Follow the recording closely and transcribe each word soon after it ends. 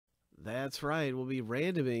That's right. We'll be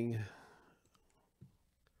randoming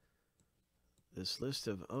this list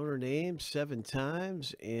of owner names 7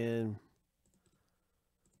 times and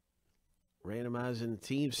randomizing the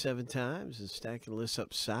teams 7 times and stacking the lists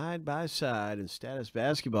up side by side in status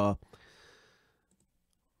basketball.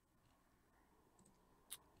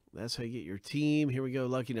 That's how you get your team. Here we go.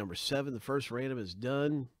 Lucky number 7. The first random is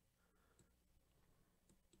done.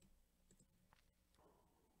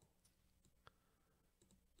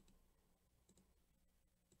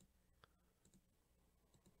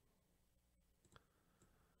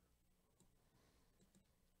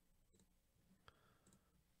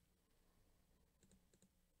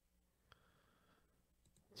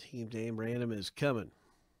 Team name random is coming.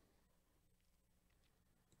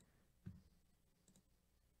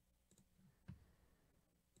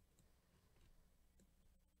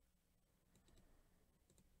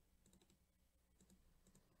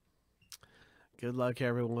 Good luck,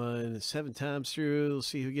 everyone. 7 times through. We'll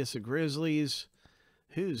see who gets the Grizzlies,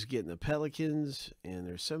 who's getting the Pelicans, and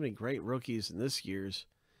there's so many great rookies in this year's.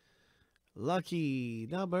 Lucky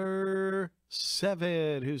number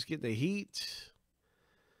 7, who's getting the Heat.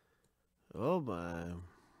 Oh, my.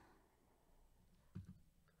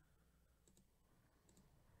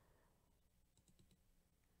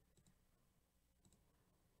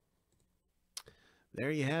 There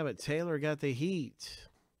you have it. Taylor got the Heat.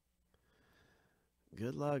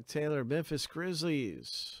 Good luck, Taylor. Memphis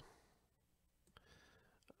Grizzlies.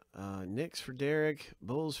 Knicks for Derek.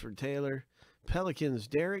 Bulls for Taylor. Pelicans,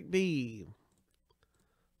 Derek B.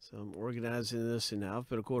 So I'm organizing this in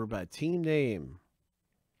alphabetical order by team name.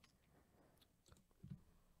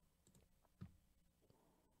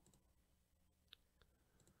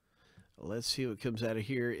 Let's see what comes out of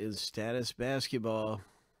here in status basketball.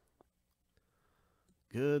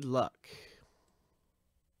 Good luck.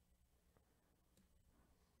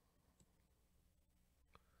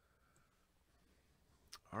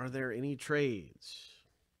 Are there any trades?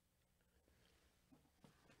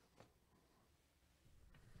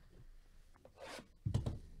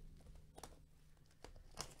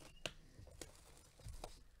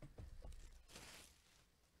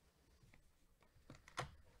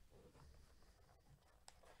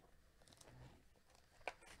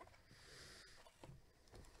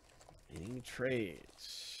 Any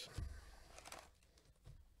trades?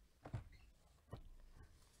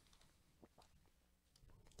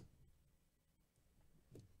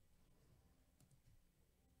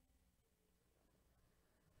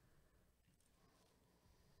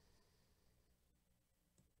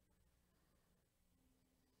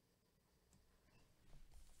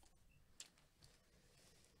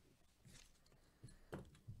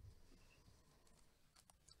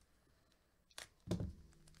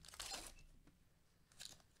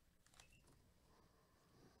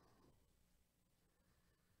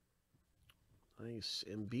 Nice.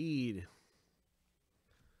 Embiid.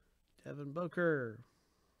 Devin Booker.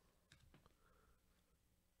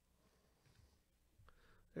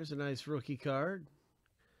 There's a nice rookie card.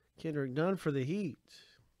 Kendrick Nunn for the Heat.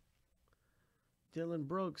 Dylan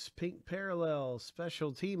Brooks, pink parallel,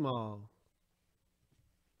 special Tmall.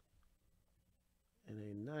 And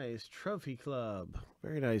a nice trophy club.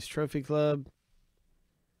 Very nice trophy club.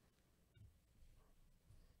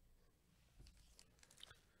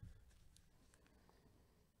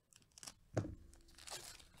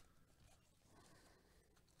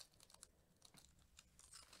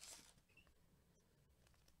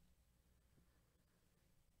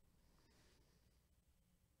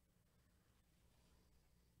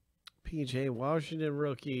 PJ Washington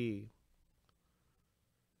rookie.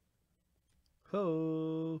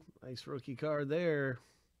 Oh, nice rookie card there.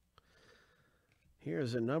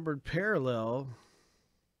 Here's a numbered parallel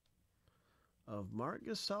of Marc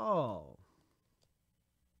Gasol.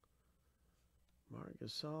 Marc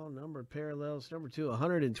Gasol, numbered parallels. Number 2,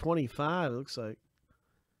 125. It looks like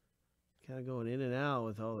kind of going in and out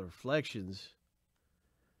with all the reflections.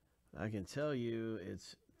 I can tell you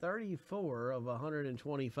it's 34 of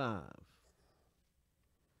 125.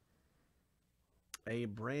 A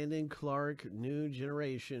Brandon Clark new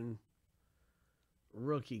generation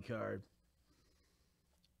rookie card.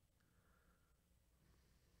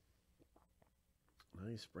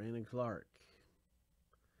 Nice Brandon Clark.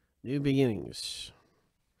 New beginnings.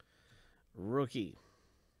 Rookie.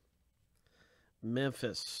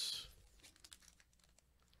 Memphis.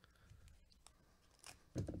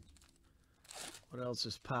 What else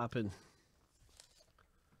is popping?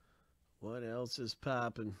 What else is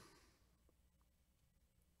popping?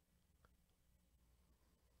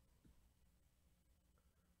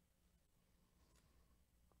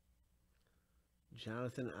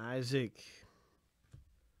 Jonathan Isaac.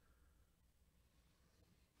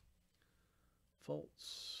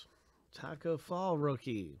 Fultz. Taco Fall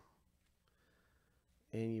rookie.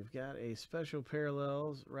 And you've got a special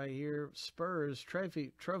parallels right here. Spurs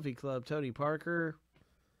Trophy Club, Tony Parker.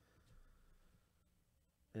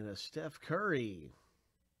 And a Steph Curry.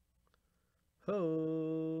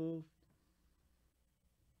 Ho!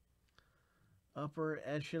 Upper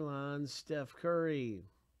echelon Steph Curry.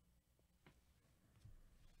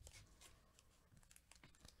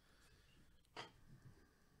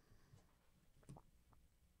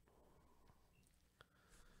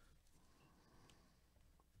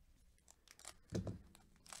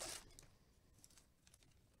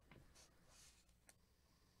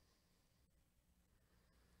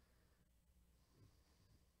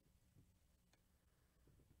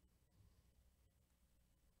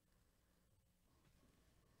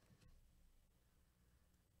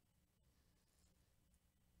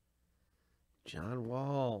 John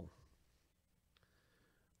Wall.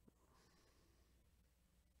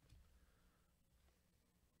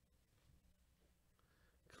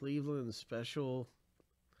 Cleveland special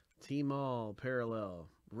Tmall parallel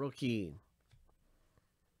rookie.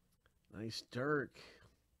 Nice Dirk.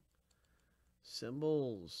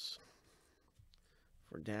 Symbols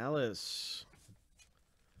for Dallas.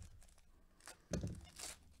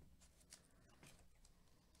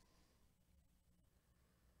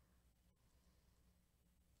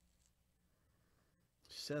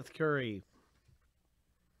 Seth Curry.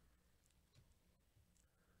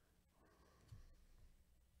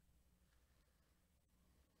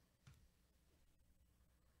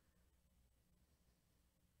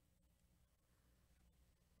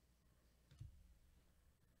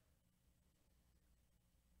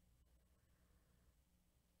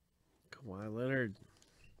 Kawhi Leonard.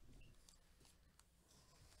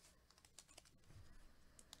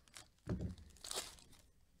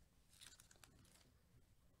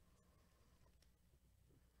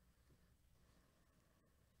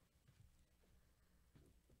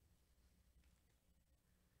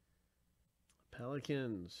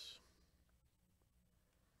 Pelicans.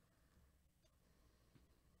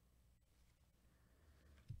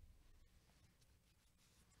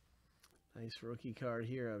 Nice rookie card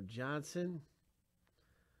here of Johnson.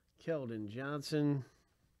 Keldon Johnson.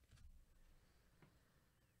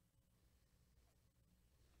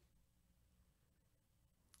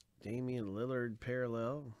 Damian Lillard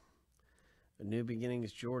parallel. A New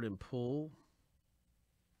Beginnings Jordan Poole.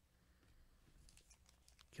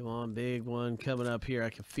 Come on, big one coming up here. I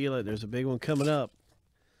can feel it. There's a big one coming up.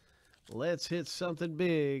 Let's hit something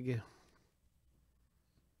big.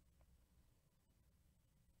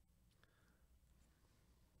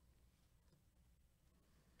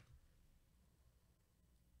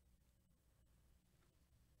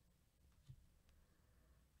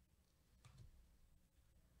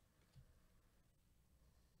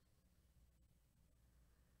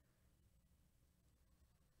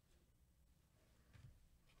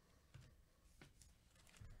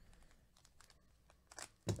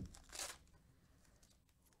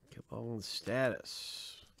 Come on,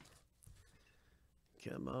 status.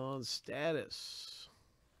 Come on, status.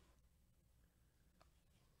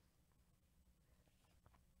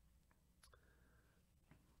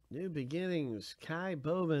 New Beginnings, Kai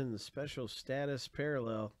Bowman, special status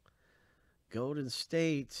parallel. Golden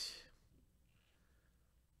State.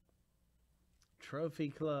 Trophy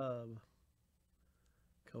Club.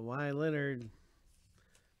 Kawhi Leonard.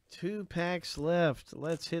 2 packs left.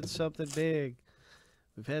 Let's hit something big.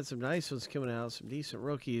 We've had some nice ones coming out, some decent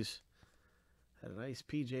rookies. Had a nice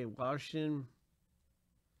PJ Washington.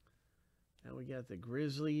 Now we got the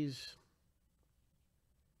Grizzlies.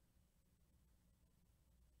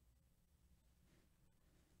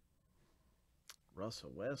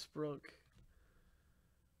 Russell Westbrook.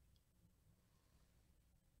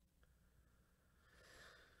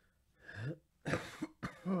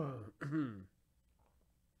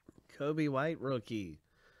 Kobe White rookie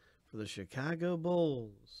for the Chicago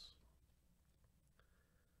Bulls.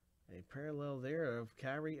 A parallel there of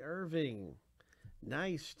Kyrie Irving.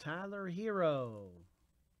 Nice Tyler Hero.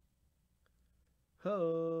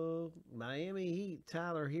 Ho, Miami Heat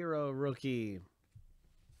Tyler Hero rookie.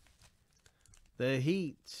 The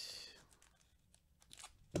Heat.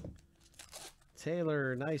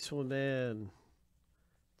 Taylor, nice one, man.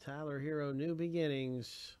 Tyler Hero, New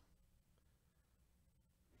Beginnings.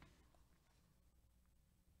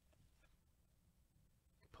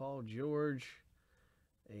 Paul George,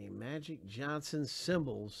 a Magic Johnson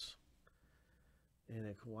symbols, and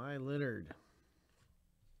a Kawhi Leonard.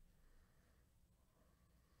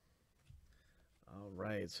 All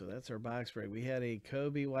right, so that's our box break. We had a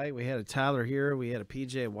Kobe White, we had a Tyler Hero, we had a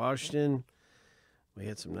PJ Washington. We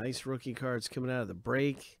had some nice rookie cards coming out of the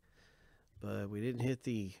break, but we didn't hit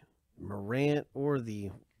the Morant or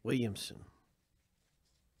the Williamson.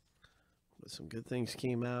 But some good things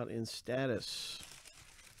came out in status.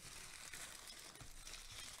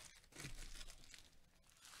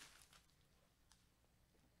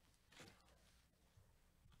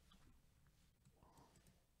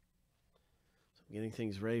 Getting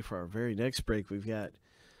things ready for our very next break. We've got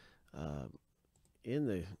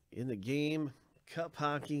in the game cup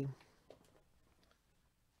hockey.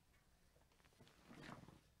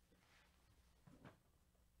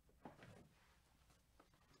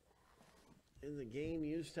 In the game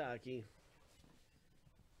used hockey.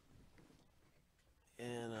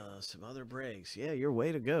 And some other breaks. Yeah, your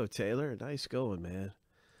way to go, Taylor. Nice going, man.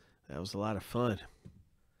 That was a lot of fun.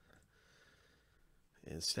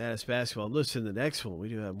 And status basketball. Listen, the next one, we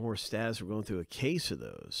do have more status. We're going through a case of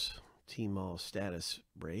those Tmall status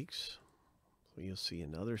breaks. So you'll see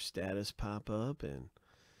another status pop up, and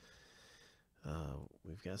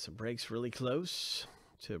we've got some breaks really close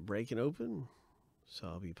to breaking open. So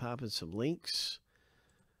I'll be popping some links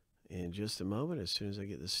in just a moment as soon as I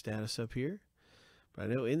get the status up here. But I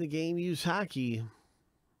know in the game used hockey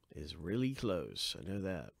is really close. I know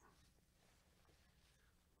that.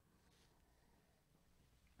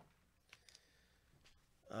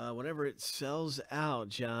 Whenever it sells out,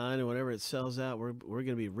 John, whenever it sells out, we're going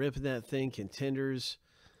to be ripping that thing. Contenders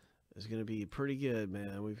is going to be pretty good,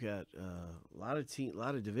 man. We've got a lot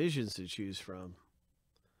of divisions to choose from.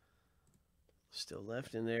 Still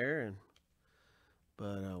left in there,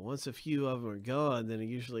 but once a few of them are gone, then it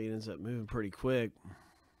usually ends up moving pretty quick.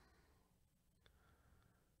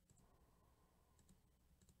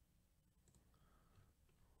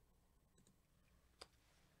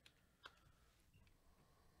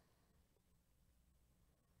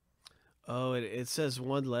 Oh, it says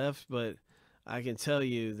one left, but I can tell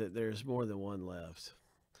you that there's more than one left.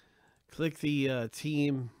 Click the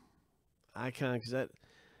team icon, because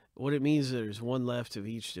what it means is there's one left of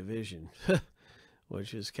each division,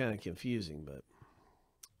 which is kind of confusing. But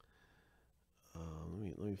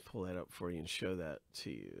let me pull that up for you and show that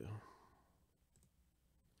to you.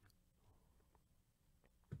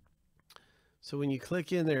 So when you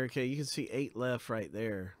click in there, okay, you can see 8 left right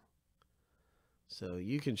there. So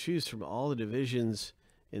you can choose from all the divisions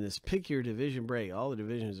in this pick your division break. All the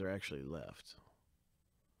divisions are actually left.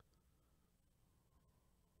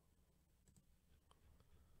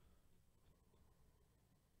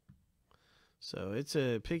 So it's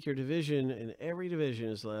a pick your division, and every division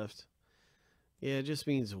is left. Yeah, it just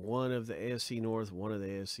means one of the AFC North, one of the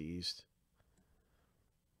AFC East.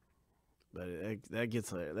 But that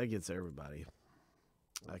gets everybody.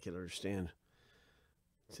 I can understand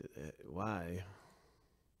why.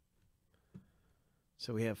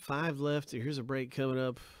 So we have 5 left. Here's a break coming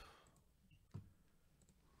up.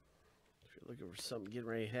 If you're looking for something getting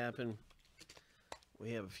ready to happen,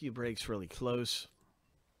 we have a few breaks really close.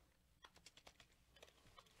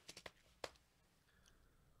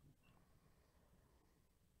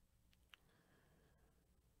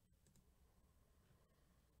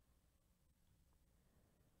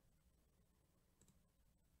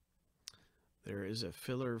 There is a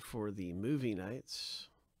filler for the movie nights.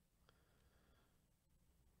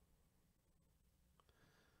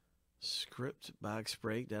 Script box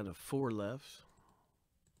break down to 4 left.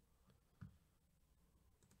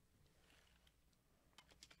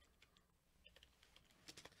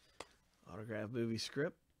 Autograph movie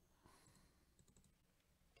script.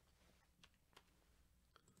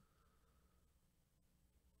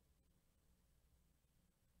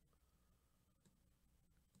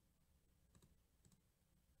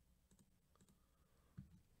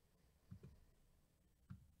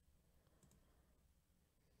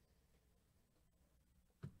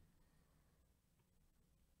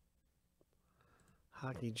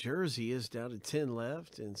 Hockey jersey is down to 10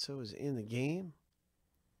 left, and so is in the game.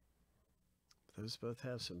 Those both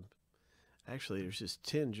have some. Actually, there's just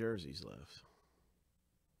 10 jerseys left.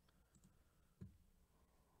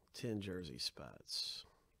 10 jersey spots.